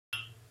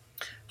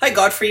Hi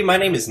Godfrey, my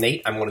name is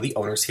Nate. I'm one of the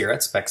owners here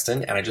at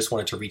Spexton, and I just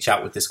wanted to reach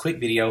out with this quick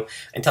video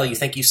and tell you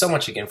thank you so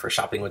much again for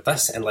shopping with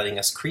us and letting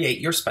us create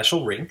your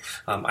special ring.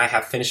 I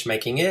have finished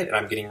making it and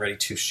I'm getting ready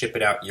to ship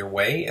it out your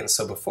way, and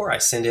so before I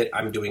send it,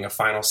 I'm doing a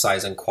final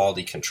size and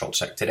quality control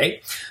check today.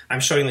 I'm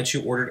showing that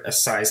you ordered a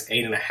size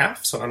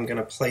 8.5, so I'm going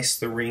to place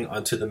the ring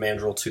onto the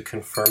mandrel to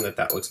confirm that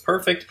that looks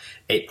perfect.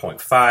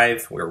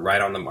 8.5, we're right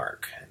on the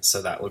mark.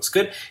 So that looks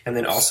good. And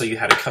then also you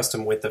had a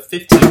custom width of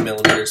 15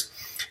 millimeters.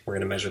 We're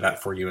going to measure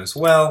that for you as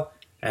well.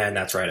 And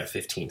that's right at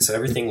 15. So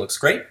everything looks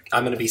great.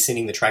 I'm going to be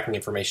sending the tracking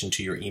information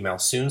to your email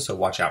soon, so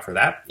watch out for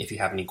that. If you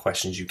have any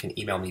questions, you can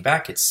email me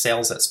back. It's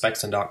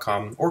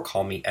sales@spexton.com or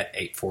call me at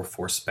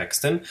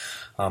 844-SPEXTON.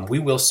 We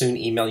will soon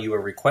email you a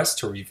request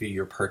to review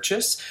your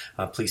purchase.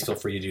 Please feel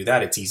free to do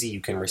that. It's easy.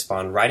 You can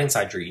respond right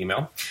inside your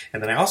email.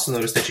 And then I also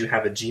noticed that you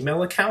have a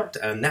Gmail account,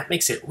 and that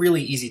makes it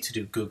really easy to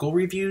do Google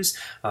reviews.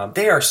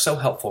 They are so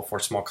helpful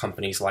for small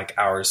companies like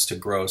ours to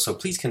grow, so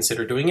please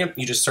consider doing it.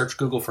 You just search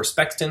Google for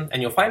Spexton,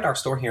 and you'll find our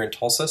store here in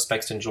Tulsa,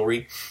 Spexton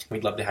Jewelry.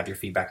 We'd love to have your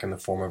feedback in the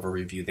form of a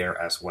review there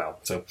as well.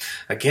 So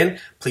again,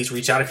 please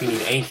reach out if you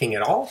need anything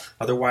at all.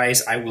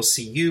 Otherwise, I will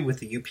see you with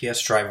the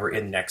UPS driver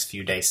in the next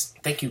few days.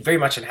 Thank you very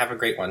much and have a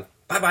great one.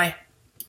 Bye-bye.